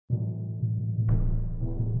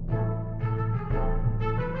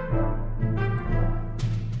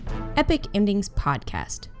Epic Endings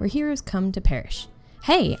Podcast, where heroes come to perish.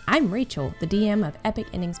 Hey, I'm Rachel, the DM of Epic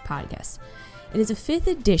Endings Podcast. It is a 5th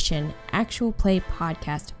edition actual play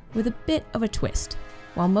podcast with a bit of a twist.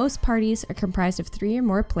 While most parties are comprised of 3 or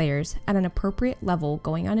more players at an appropriate level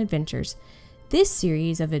going on adventures, this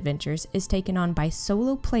series of adventures is taken on by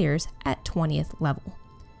solo players at 20th level.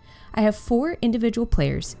 I have 4 individual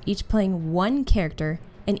players, each playing one character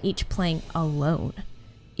and each playing alone.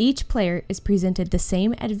 Each player is presented the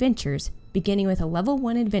same adventures, beginning with a level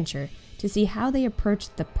 1 adventure to see how they approach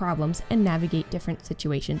the problems and navigate different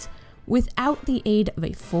situations without the aid of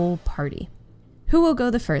a full party. Who will go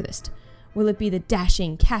the furthest? Will it be the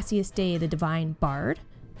dashing Cassius Day the Divine Bard?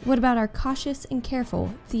 What about our cautious and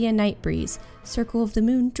careful Thea Nightbreeze, Circle of the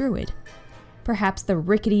Moon Druid? Perhaps the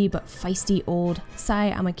rickety but feisty old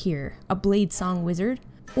Sai Amakir, a blade song wizard?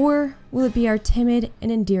 Or will it be our timid and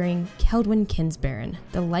endearing Keldwyn Kinsbaron,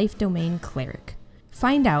 the life domain cleric?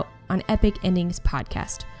 Find out on Epic Endings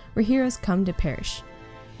Podcast, where heroes come to perish.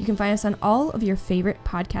 You can find us on all of your favorite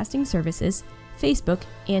podcasting services, Facebook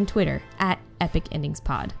and Twitter at Epic Endings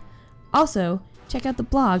Pod. Also, check out the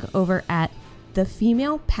blog over at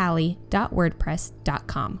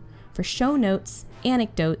thefemalepally.wordpress.com for show notes,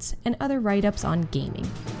 anecdotes, and other write-ups on gaming.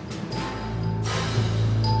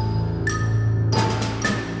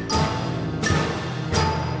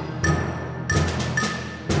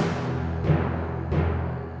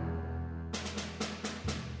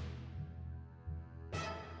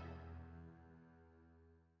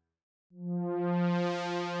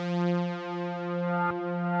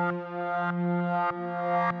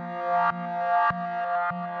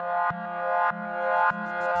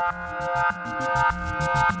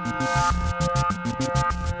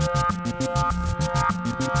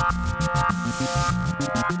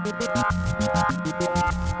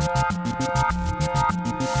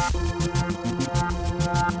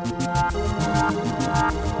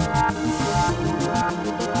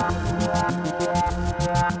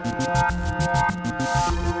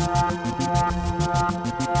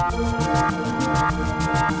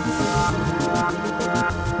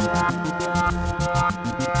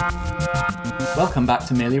 Welcome back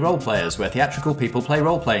to Merely Role Players, where theatrical people play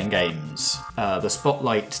role-playing games. The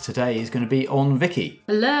spotlight today is going to be on Vicky.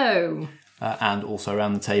 Hello. And also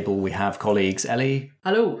around the table we have colleagues Ellie.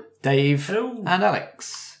 Hello. Dave. Hello. And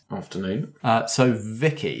Alex. Afternoon. So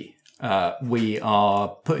Vicky, we are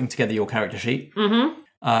putting together your character sheet.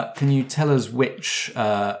 Mm-hmm. Can you tell us which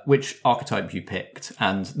archetype you picked?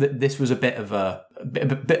 And this was a bit of a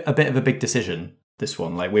big decision. This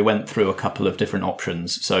one, like we went through a couple of different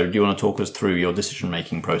options. So do you want to talk us through your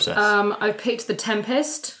decision-making process? I've picked the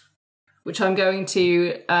Tempest, which I'm going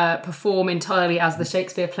to perform entirely as the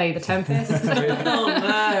Shakespeare play The Tempest. Oh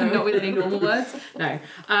no! Not with any normal words. No.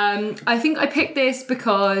 I think I picked this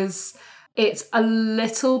because it's a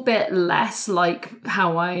little bit less like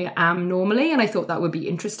how I am normally, and I thought that would be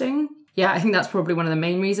interesting. Yeah, I think that's probably one of the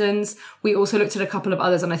main reasons. We also looked at a couple of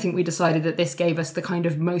others, and I think we decided that this gave us the kind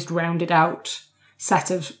of most rounded out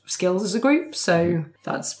set of skills as a group, so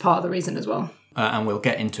that's part of the reason as well. And we'll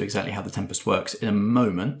get into exactly how the Tempest works in a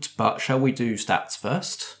moment, but shall we do stats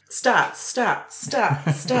first? Stats.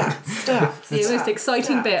 The most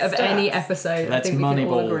exciting bit of any episode. Let's I think we can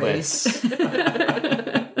all moneyball agree. this.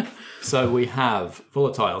 So we have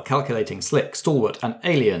Volatile, Calculating, Slick, Stalwart, and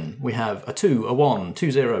Alien. We have a 2, a 1,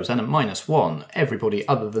 2 zeros, and a -1. Everybody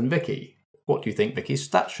other than Vicky. What do you think Vicky's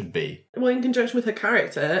stats should be? Well, in conjunction with her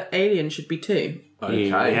character, Alien should be 2. Okay.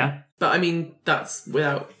 Yeah. But I mean, that's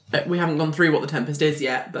without... We haven't gone through what the Tempest is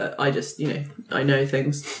yet, but I just, I know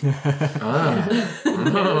things. Things.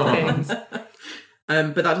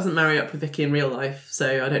 But that doesn't marry up with Vicky in real life,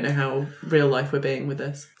 so I don't know how real life we're being with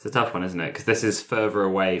this. It's a tough one, isn't it? Because this is further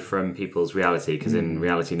away from people's reality, because in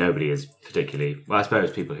reality nobody is particularly... Well, I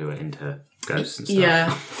suppose people who are into ghosts and stuff.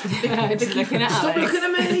 Yeah. Vicky, looking at Stop Alex. looking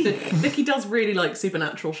at me! Vicky does really like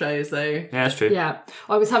supernatural shows, though. Yeah, that's true. Yeah,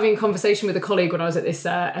 I was having a conversation with a colleague when I was at this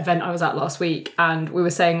event I was at last week, and we were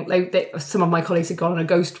saying some of my colleagues had gone on a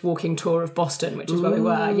ghost walking tour of Boston, which is where we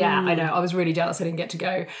were. Yeah, I know. I was really jealous I didn't get to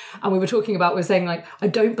go. And we were saying like, I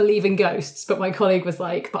don't believe in ghosts, but my colleague was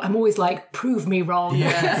like, but I'm always like, prove me wrong.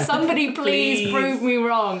 Yeah. Somebody please prove me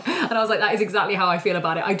wrong. And I was like, that is exactly how I feel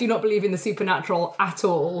about it. I do not believe in the supernatural at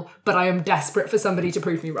all, but I am desperate for somebody to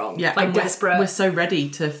prove me wrong. Yeah, like and desperate. We're so ready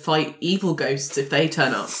to fight evil ghosts if they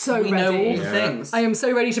turn up. So we know ready. all the things. I am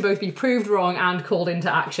so ready to both be proved wrong and called into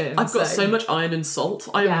action. I've got so much iron and salt.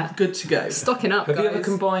 I am good to go. Stocking up, Have guys. you ever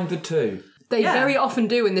combined the two? They very often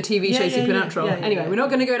do in the TV show Supernatural. Anyway, we're not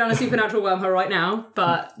going to go down a Supernatural wormhole right now,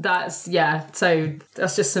 but that's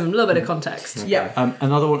just some little bit of context. Yeah.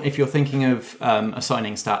 Another one, if you're thinking of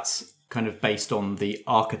assigning stats kind of based on the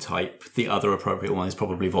archetype, the other appropriate one is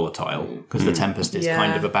probably volatile, because the Tempest is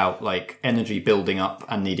kind of about like energy building up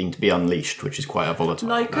and needing to be unleashed, which is quite a volatile.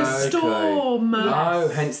 Like a storm. Oh,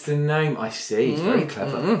 hence the name. I see. Very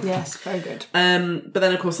clever. Yes, very good. But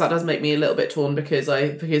then, of course, that does make me a little bit torn because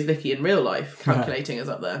Vicky in real life calculating is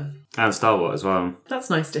up there. And Star Wars as well. That's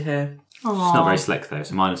nice to hear. It's not very slick though,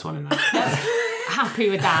 so -1 in that. Happy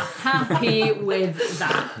with that. Happy with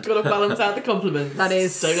that. Got to balance out the compliments. That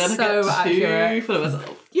is Don't ever so get accurate. too full of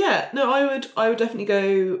myself. Yeah, no, I would definitely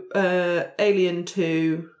go Alien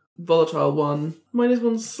 2, Volatile 1.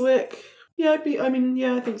 -1 slick. Yeah, I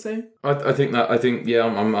think so. I think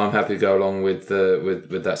I'm happy to go along with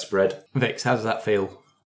that spread. Vix, how does that feel?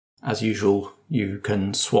 As usual, you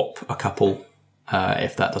can swap a couple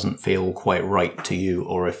if that doesn't feel quite right to you,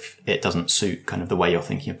 or if it doesn't suit kind of the way you're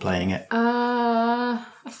thinking of playing it.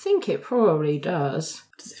 I think it probably does.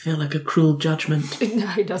 Does it feel like a cruel judgment? No,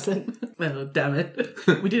 it doesn't. Oh, damn it.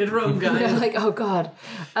 We did it wrong, guys. Yeah, like, oh god.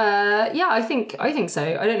 I think so.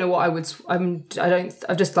 I don't know what I would.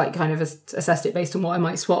 I've just like kind of assessed it based on what I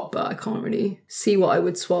might swap, but I can't really see what I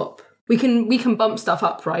would swap. We can bump stuff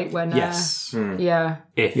up, right? When Yes. Yeah.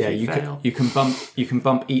 If you fail. you can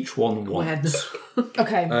bump each one once.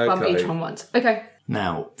 Okay. Bump each one once. Okay.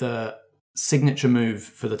 Now, the signature move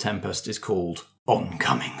for the Tempest is called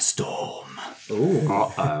Oncoming Storm.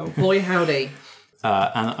 Uh-oh. Boy, howdy.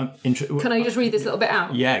 Can I just read this little bit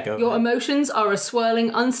out? Yeah, go Your ahead. emotions are a swirling,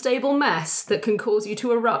 unstable mess that can cause you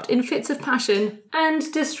to erupt in fits of passion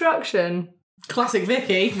and destruction. Classic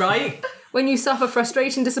Vicky, right? When you suffer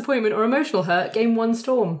frustration, disappointment, or emotional hurt, gain 1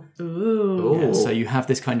 storm. Ooh. Yeah, so you have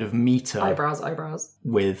this kind of meter Eyebrows.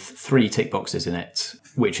 with 3 tick boxes in it,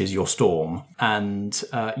 which is your storm. And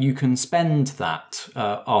you can spend that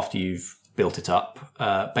after you've built it up.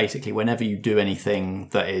 Basically, whenever you do anything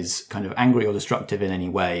that is kind of angry or destructive in any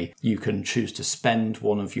way, you can choose to spend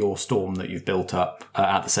one of your storm that you've built up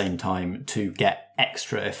at the same time to get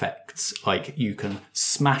extra effects. Like you can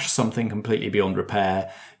smash something completely beyond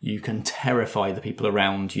repair, you can terrify the people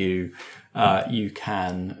around you, you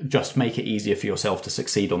can just make it easier for yourself to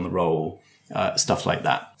succeed on the roll. Stuff like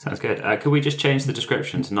that. Sounds good. Could we just change the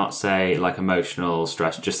description to not say like emotional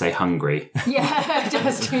stress, just say hungry? Yeah,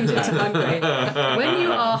 just change it to hungry. When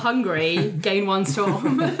you are hungry, gain 1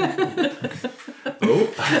 storm.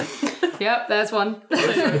 Yep, there's one.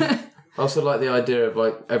 I also like the idea of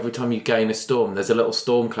like every time you gain a storm, there's a little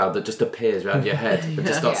storm cloud that just appears around your head and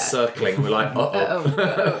just starts circling. And we're like,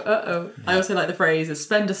 uh-oh. I also like the phrase,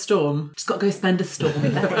 spend a storm. Just got to go spend a storm. We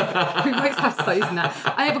might have to start using that.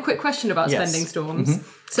 I have a quick question about spending storms.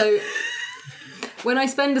 So, when I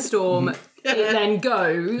spend a storm, it then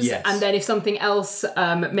goes, and then if something else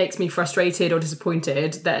makes me frustrated or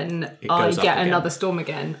disappointed, then I get another storm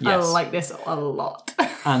again. Yes. I like this a lot.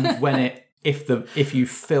 And when if you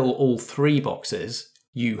fill all 3 boxes,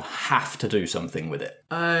 you have to do something with it.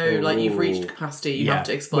 Oh, like you've reached capacity, you have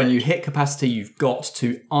to explode. When you hit capacity, you've got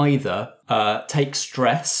to either take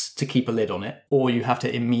stress to keep a lid on it, or you have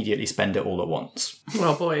to immediately spend it all at once.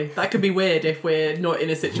 Well, boy, that could be weird if we're not in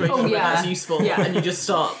a situation where that's useful and you just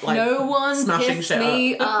start like no one smashing pissed shit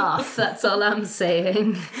me up. off. That's all I'm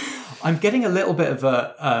saying. I'm getting a little bit of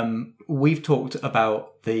a... we've talked about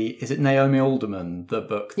is it Naomi Alderman, the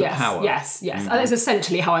book The Power? Yes. That's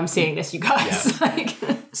essentially how I'm seeing this, you guys.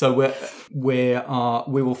 Yeah. So we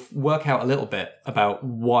will work out a little bit about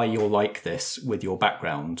why you're like this with your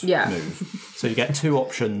background move. So you get 2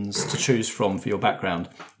 options to choose from for your background.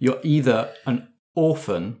 You're either an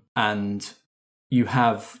orphan and you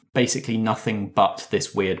have basically nothing but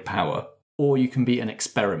this weird power, or you can be an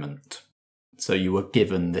experiment. So you were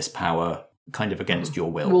given this power kind of against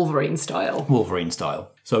your will. Wolverine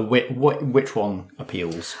style. So which one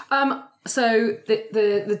appeals? So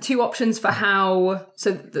the 2 options for how...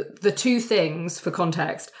 So the 2 things, for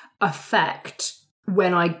context, affect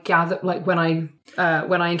when I gather... Like, when I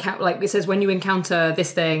encounter... Like, it says, when you encounter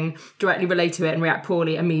this thing, directly relate to it and react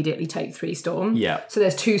poorly, immediately take 3 storm. Yeah. So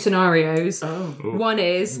there's 2 scenarios. One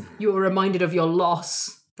is, you're reminded of your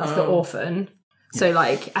loss. That's the orphan. So,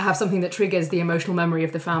 like, I have something that triggers the emotional memory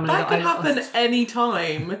of the family That could I happen lost. any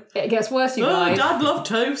time. It gets worse, you guys. Dad loved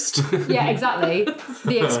toast. Yeah, exactly.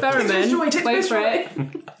 The experiment... Wait for it.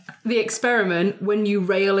 The experiment, when you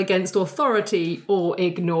rail against authority or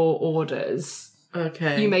ignore orders.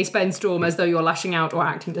 Okay. You may spend Storm as though you're lashing out or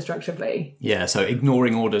acting destructively. Yeah, so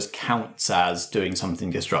ignoring orders counts as doing something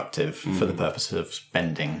destructive for the purpose of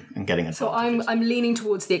spending and getting advantages. So I'm leaning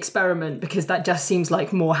towards the experiment because that just seems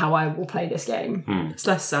like more how I will play this game. It's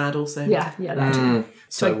less sad also. Yeah, that.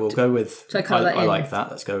 So we'll go with... I colour that I in? like that.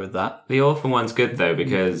 Let's go with that. The orphan one's good though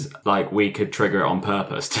because like we could trigger it on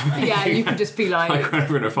purpose to make Yeah, you could just be like... like when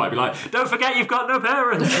we're in a fight, be like, don't forget you've got no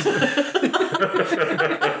parents.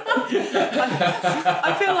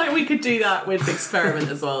 I feel like we could do that with the experiment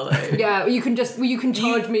as well, though. Yeah, you can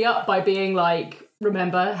charge me up by being like,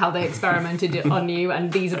 remember how they experimented on you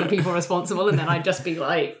and these are the people responsible, and then I'd just be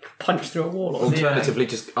like, punch through a wall or something. Alternatively,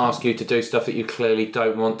 just ask you to do stuff that you clearly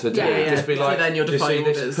don't want to do. Yeah. Just be So like, then you're "Do you see defying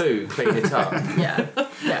this poo? Clean it up." Yeah,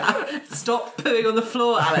 yeah, Stop pooing on the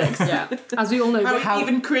floor, Alex. yeah. As we all know, How are you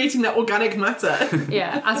even creating that organic matter?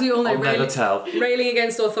 yeah, as we all know, I'll never tell. railing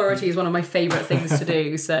against authority is one of my favourite things to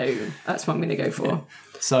do, so that's what I'm going to go for.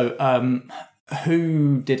 So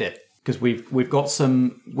who did it? Because we've got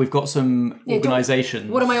some organisations.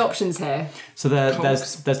 What are my options here? So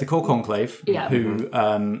there's the Core Conclave, Yeah. who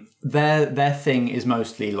their thing is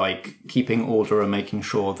mostly like keeping order and making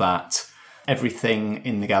sure that everything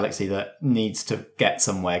in the galaxy that needs to get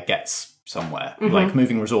somewhere gets somewhere. Like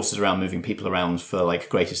moving resources around, moving people around for like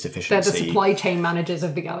greatest They're efficiency. the supply chain managers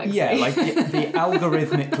of the galaxy. Yeah, like the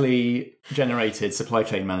algorithmically generated supply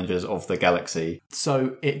chain managers of the galaxy.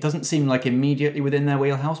 So it doesn't seem like immediately within their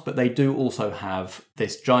wheelhouse, but they do also have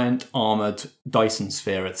this giant armoured Dyson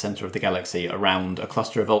sphere at the centre of the galaxy around a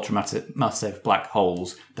cluster of ultramassive black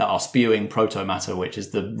holes that are spewing protomatter, which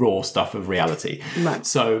is the raw stuff of reality. Right.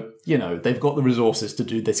 So, they've got the resources to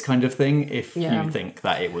do this kind of thing if Yeah. you think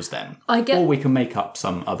that it was them. Or we can make up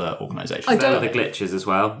some other organisation. I There don't- are the glitches as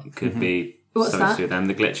well. It could be What's something that? to do with them.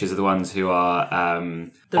 The glitches are the ones who are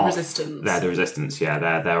The off. Resistance. They're the resistance. Yeah,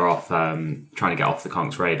 they're off trying to get off the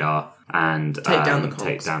Conch's radar and Take down the Conchs.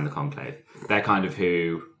 Take down the Conclave. They're kind of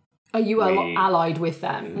who. Are you We- allied with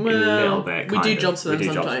them? a little bit. We kind do of. jobs for them We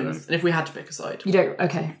do jobs for sometimes. them. And if we had to pick a side. You don't?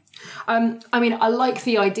 Okay. I mean, I like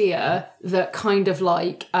the idea that kind of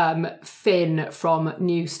like Finn from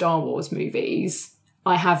new Star Wars movies.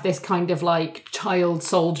 I have this kind of like child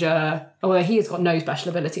soldier. Well, he has got no special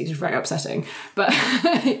abilities, which is very upsetting. But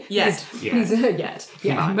Yet.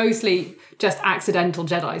 yeah, mostly just accidental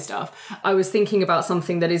Jedi stuff. I was thinking about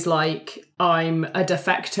something that is like I'm a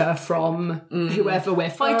defector from whoever we're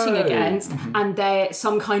fighting against, and they're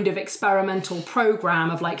some kind of experimental program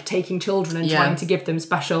of like taking children and trying to give them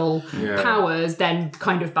special powers, then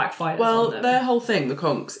kind of backfires on Well, them. their whole thing, the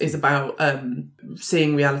Conchs, is about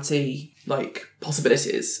seeing reality like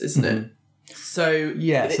possibilities, isn't it? So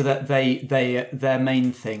Yeah, so that their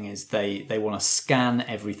main thing is they want to scan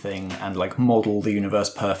everything and like model the universe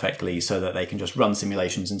perfectly so that they can just run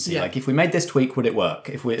simulations and see like if we made this tweak, would it work?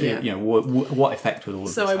 If we what effect would all of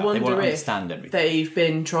So this I have? They want wonder to if understand everything. they've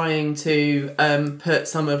been trying to put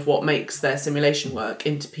some of what makes their simulation work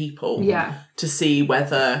into people. Yeah. To see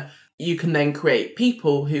whether you can then create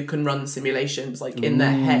people who can run simulations like in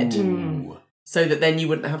their head. So that then you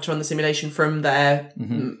wouldn't have to run the simulation from their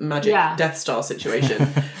magic Death Star situation.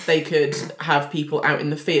 They could have people out in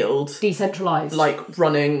the field, Decentralized. like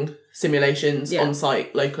running simulations on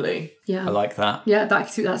site locally. Yeah. I like that. Yeah,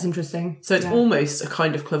 that's interesting. So it's almost a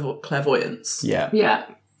kind of clairvoyance. Yeah. Yeah.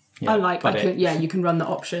 Yeah, I like, but you can run the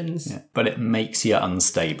options. but it makes you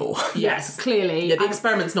unstable. Yes, clearly. Yeah, the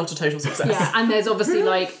experiment's not a total success. Yeah, and there's obviously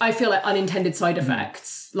like, I feel like unintended side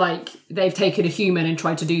effects. Like they've taken a human and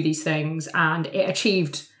tried to do these things and it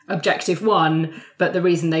achieved objective one, but the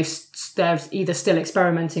reason they're either still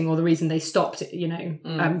experimenting or the reason they stopped,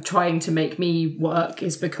 trying to make me work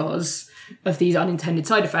is because of these unintended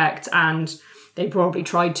side effects, and they probably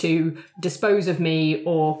tried to dispose of me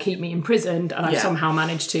or keep me imprisoned, and I've somehow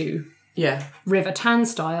managed to River Tan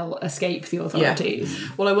style escape the authorities. Yeah.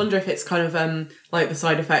 Well, I wonder if it's kind of like the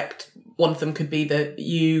side effect. One of them could be that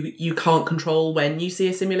you can't control when you see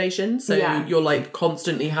a simulation, so you're like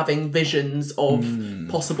constantly having visions of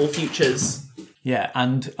possible futures. Yeah,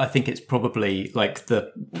 and I think it's probably like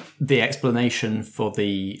the explanation for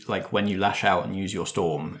the like when you lash out and use your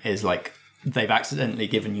storm is like they've accidentally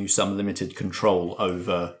given you some limited control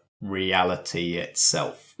over reality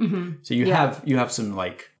itself. So you have some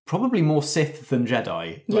like probably more Sith than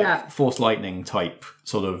Jedi, like Force lightning type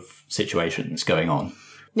sort of situations going on.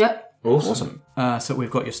 Yep. Awesome. So we've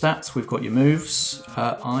got your stats, we've got your moves.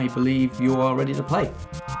 I believe you are ready to play.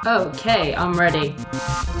 Okay, I'm ready.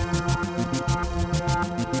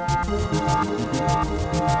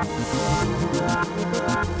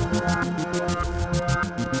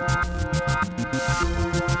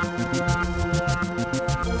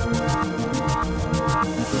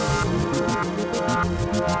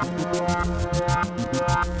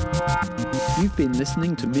 You've been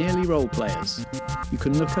listening to Merely Roleplayers. You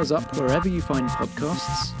can look us up wherever you find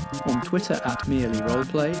podcasts, on Twitter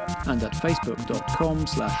 @merelyroleplay and at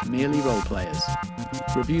facebook.com/merelyroleplayers.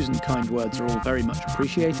 Reviews and kind words are all very much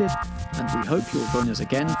appreciated, and we hope you'll join us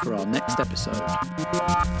again for our next episode.